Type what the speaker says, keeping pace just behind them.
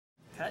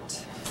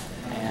Alright.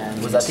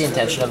 And Was that the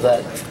intention of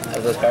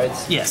those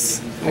cards?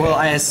 yes. Well,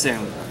 I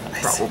assume.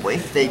 Probably.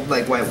 They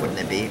like, why wouldn't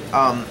it be?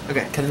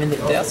 Okay. Because I mean,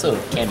 they also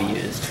can be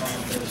used.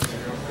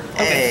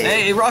 Hey.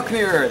 Hey, rock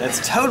mirror.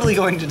 That's totally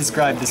going to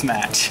describe this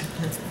match.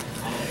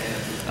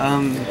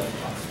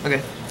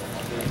 Okay.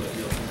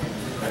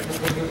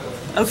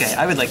 Okay,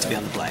 I would like to be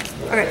on the play.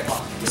 Okay.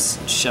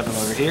 Just shove him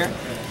over here.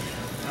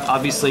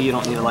 Obviously, you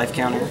don't need a life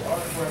counter.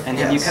 And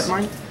have you Yes. cut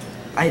mine?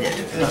 I did.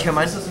 Did you kill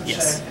mine?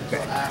 Yes. Okay.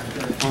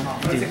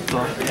 1, 2,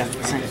 4,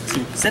 5,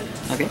 6, 7.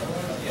 Okay.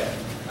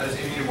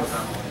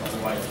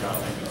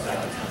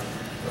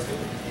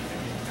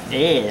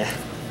 Yeah.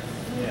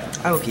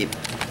 I will keep.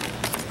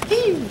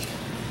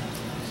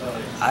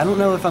 I don't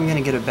know if I'm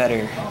gonna get a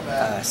better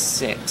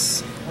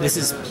 6. This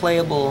is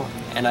playable,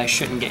 and I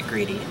shouldn't get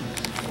greedy.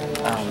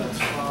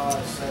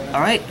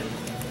 All right.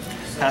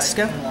 Pass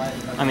go.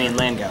 I mean,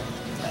 land go.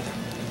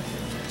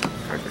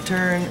 Card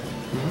return.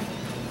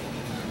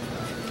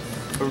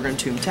 Overgrown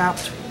Tomb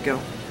tapped. Go.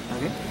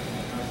 Okay.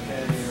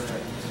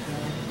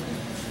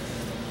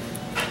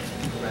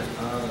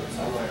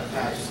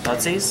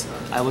 Thoughtseize.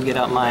 I will get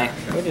out my.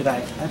 Where did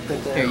I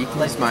put the? Here, you can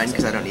use mine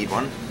because I don't need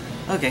one.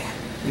 Okay.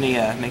 Let me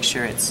make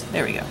sure it's.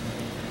 There we go.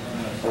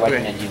 Why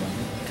Okay. can't you?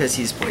 Because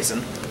he's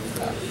poison.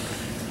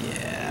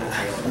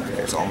 Yeah.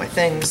 There's all my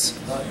things.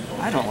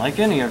 I don't like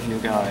any of you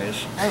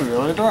guys. I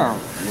really don't.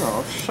 You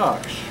all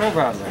suck so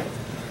badly.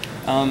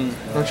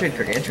 No trade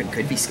gargantuan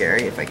could be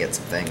scary if I get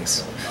some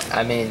things.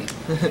 I mean,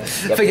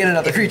 If I get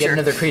another if you creature. get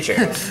another creature.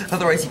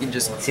 Otherwise, you can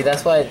just. See,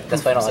 that's why I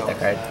don't like that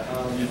card.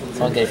 It's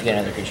only good if you get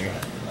another creature.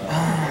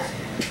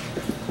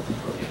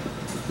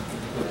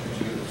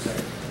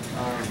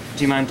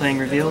 Do you mind playing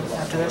revealed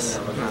after this?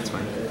 No, that's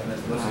fine.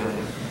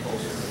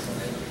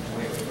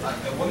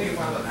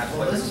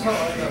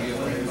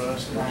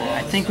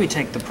 I think we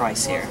take the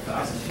price here.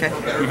 Okay.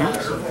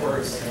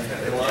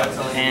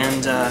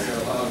 And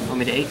want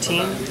me to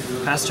 18?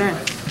 Pass turn.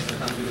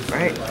 All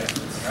right.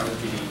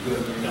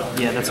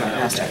 Yeah, that's right.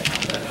 Pass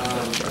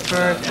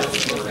turn.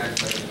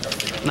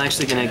 I'm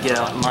actually gonna get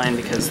out mine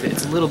because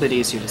it's a little bit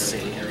easier to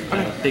see.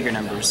 Bigger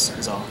numbers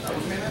is all.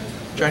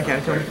 Giant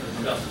Catacomb.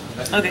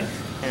 Okay.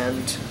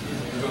 And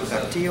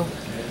back to you.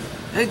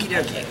 Okie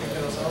dokie.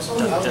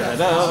 Da, da,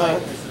 da.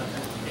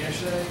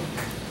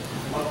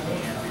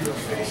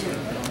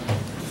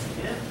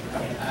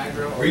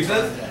 Read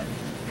that?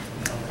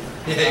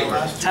 Yeah, you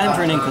were. Time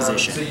for an So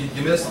Inquisition.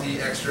 you missed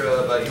the extra,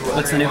 but you were.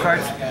 What's the new card?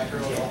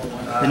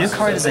 The new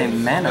card is a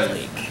Mana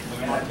Leak.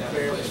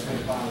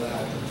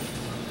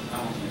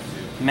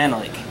 Mana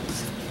Leak.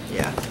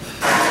 Yeah.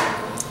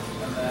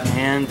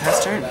 And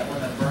pass turn.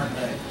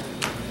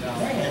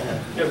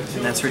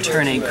 And that's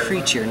return a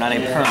creature, not a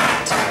permanent.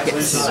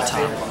 Yes. To the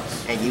top.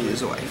 And you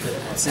lose a life.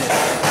 That's it.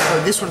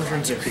 Oh, this one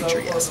returns a creature.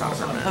 Yes, not a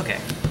permanent. Okay.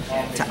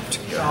 Tapped.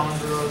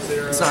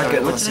 It's not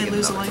good. What Let's did I see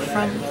lose a another life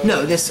one. from?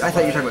 No, this. I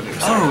thought you were talking about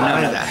yours. Oh, no,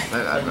 My no. bad.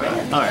 My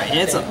bad. Alright,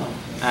 it's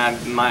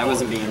I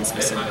wasn't being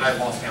specific.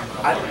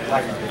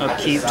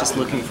 Upkeep, just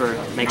looking for,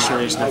 make sure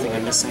there's nothing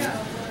I'm missing.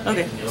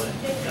 Okay.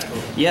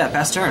 Yeah,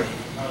 pass turn.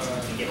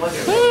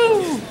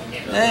 Woo!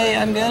 Hey,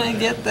 I'm gonna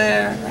get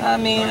there. I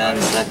mean, I'm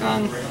stuck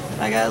on,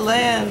 I got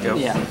land. Go.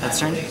 Yeah, pass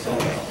turn.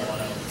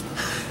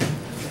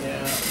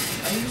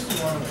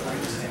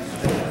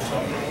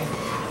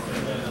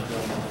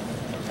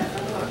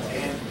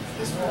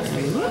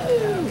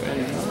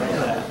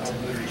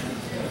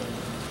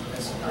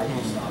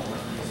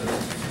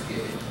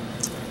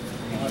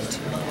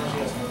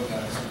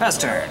 Pass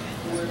turn.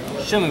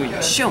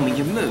 Show me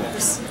your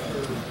moves.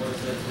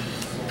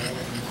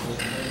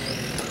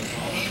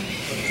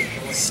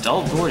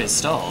 Stalled board is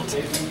stalled.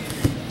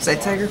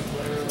 Sight Tiger.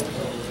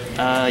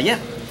 Yeah.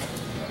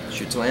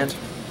 Shoots land.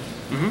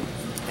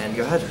 Mm-hmm. And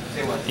go ahead.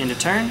 End of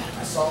turn.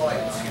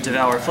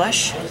 Devour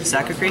flesh.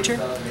 Sack a creature.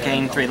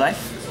 Gain 3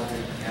 life.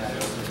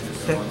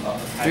 Okay.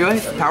 3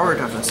 life. Power or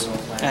toughness?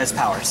 As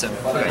power, so.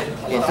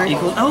 Gain 3.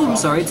 Equal. Oh, I'm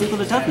sorry. It's equal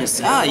to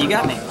toughness. Ah, you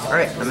got me. All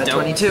right. I'm at Dope.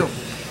 22.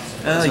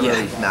 Doesn't Yeah.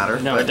 really matter.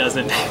 No, but it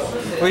doesn't.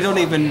 We don't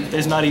even.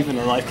 There's not even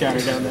a life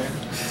counter down there.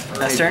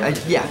 Pass turn.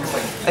 Yeah.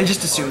 I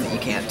just assume that you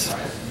can't.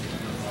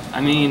 I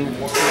mean,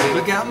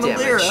 we got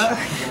Malira.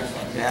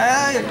 Damage.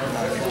 Yeah.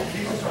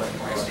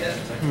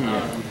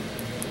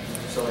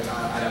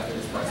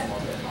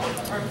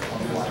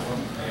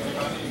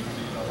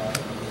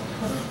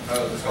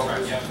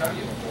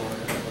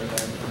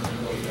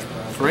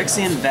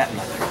 Phyrexian Vat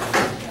Mother.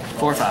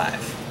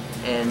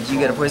 4/5. And you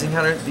get a poison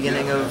counter at the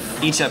beginning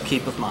of. Each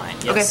upkeep of mine.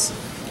 Yes.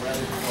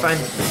 Fine.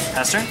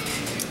 Pass turn.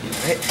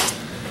 Right.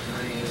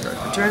 Start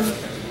return.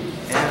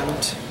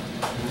 And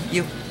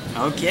you.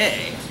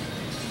 Okay.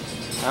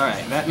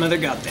 Alright, Vat Mother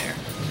got there.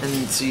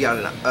 And so you got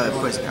a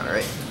poison counter,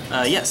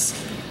 right? Yes.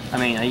 I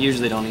mean, I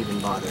usually don't even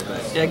bother,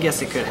 but I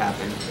guess it could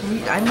happen.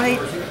 I might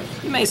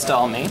You may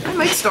stall me.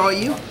 stall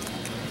you.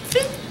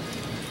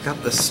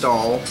 Got the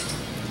stall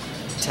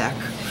tech.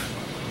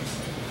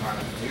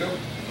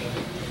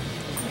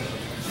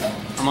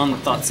 I'm on the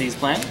Thoughtseize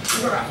plan.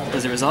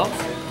 Does it resolve?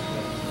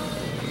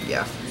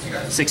 Yeah.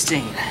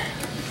 16.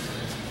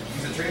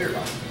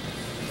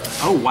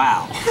 Oh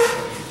wow.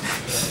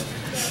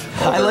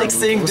 I like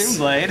seeing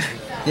Doomblade.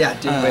 Yeah,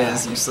 Doomblade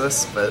is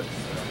useless, but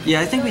Yeah,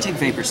 I think we take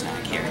Vapor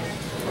Snack here.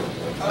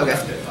 okay.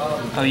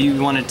 Oh,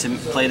 you wanted to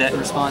play that in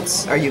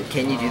response? Are you?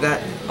 Can you do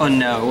that? Oh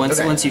no, once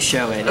Okay. once you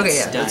show it, Okay, it's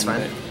yeah, done. that's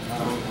fine.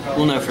 But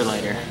we'll know for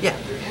later. Yeah.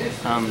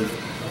 Um,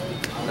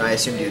 No, I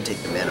assumed you would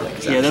take the mana.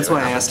 Like, yeah, that's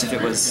why I asked if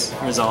it was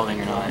resolving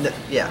or not.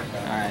 Yeah.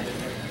 Alright.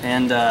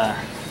 And,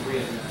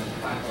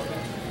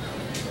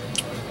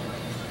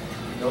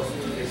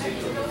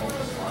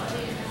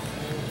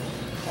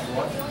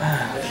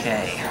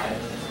 okay.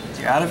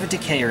 You're out of a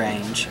decay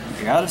range.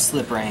 You're out of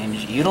slip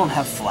range. You don't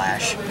have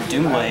flash.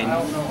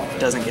 Doomblade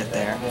doesn't get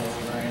there.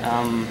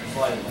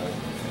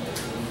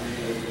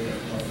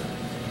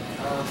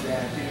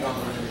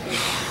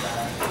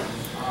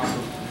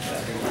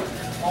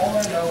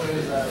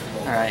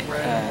 Alright,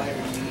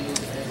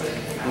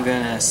 I'm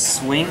gonna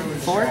swing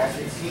 4.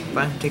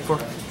 Fine. Take 4.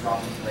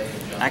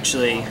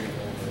 Actually,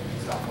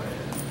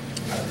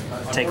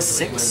 take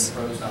 6.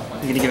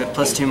 I'm gonna give it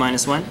 +2,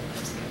 -1,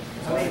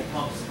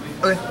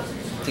 Okay.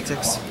 Take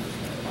 6.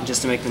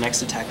 just to make the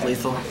next attack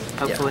lethal,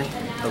 hopefully.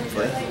 Yeah.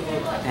 Hopefully.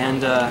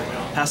 And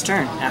pass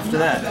turn after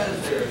that.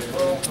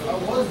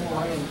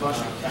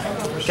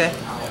 Okay.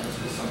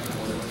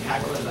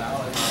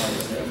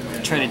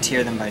 Try to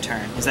tier them by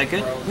turn. Is that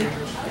good?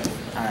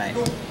 Alright.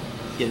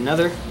 Get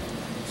another.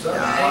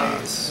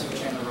 Nice.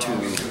 2.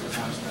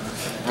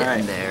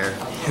 Alright. There.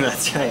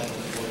 That's right.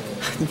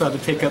 I'm about to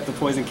pick up the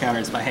poison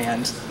counters by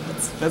hand.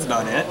 That's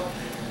about it.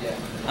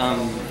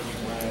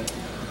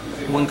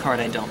 One card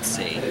I don't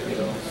see.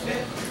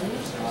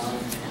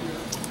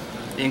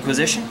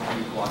 Inquisition?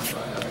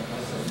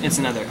 It's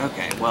another.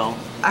 Okay, well.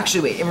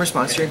 Actually, wait. In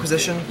response to your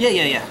Inquisition,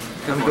 Yeah.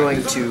 I'm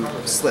going to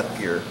slip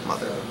your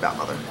mother, Bat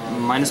Mother.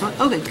 -1?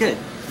 Okay, good.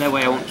 That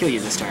way I won't kill you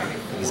this turn.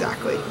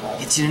 Exactly.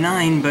 Gets you to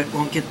 9, but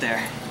won't get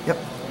there. Yep.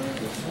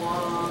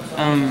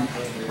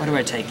 What do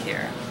I take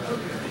here?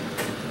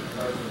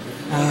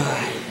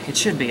 It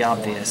should be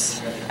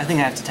obvious. I think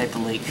I have to take the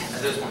leak.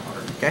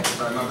 Okay.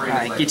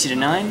 Alright, get you to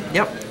 9,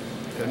 Yep.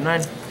 Go to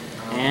 9.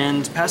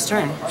 and pass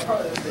turn.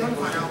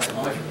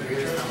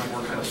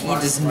 He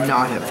does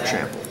not have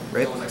trample,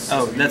 right?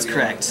 Oh, that's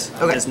correct.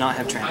 It Okay. does not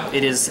have trample.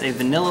 It is a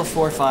vanilla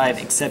 4/5,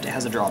 except it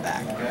has a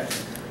drawback.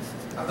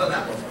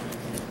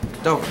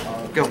 Go.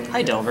 Go.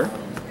 Hi, Delver.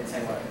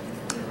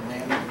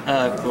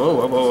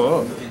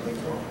 Whoa.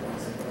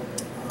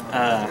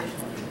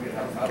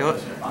 Kill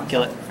it.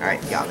 Kill it.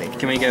 Alright, got me.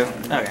 Can we go?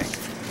 Okay.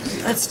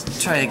 Let's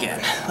try again.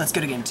 Let's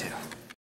go to game 2.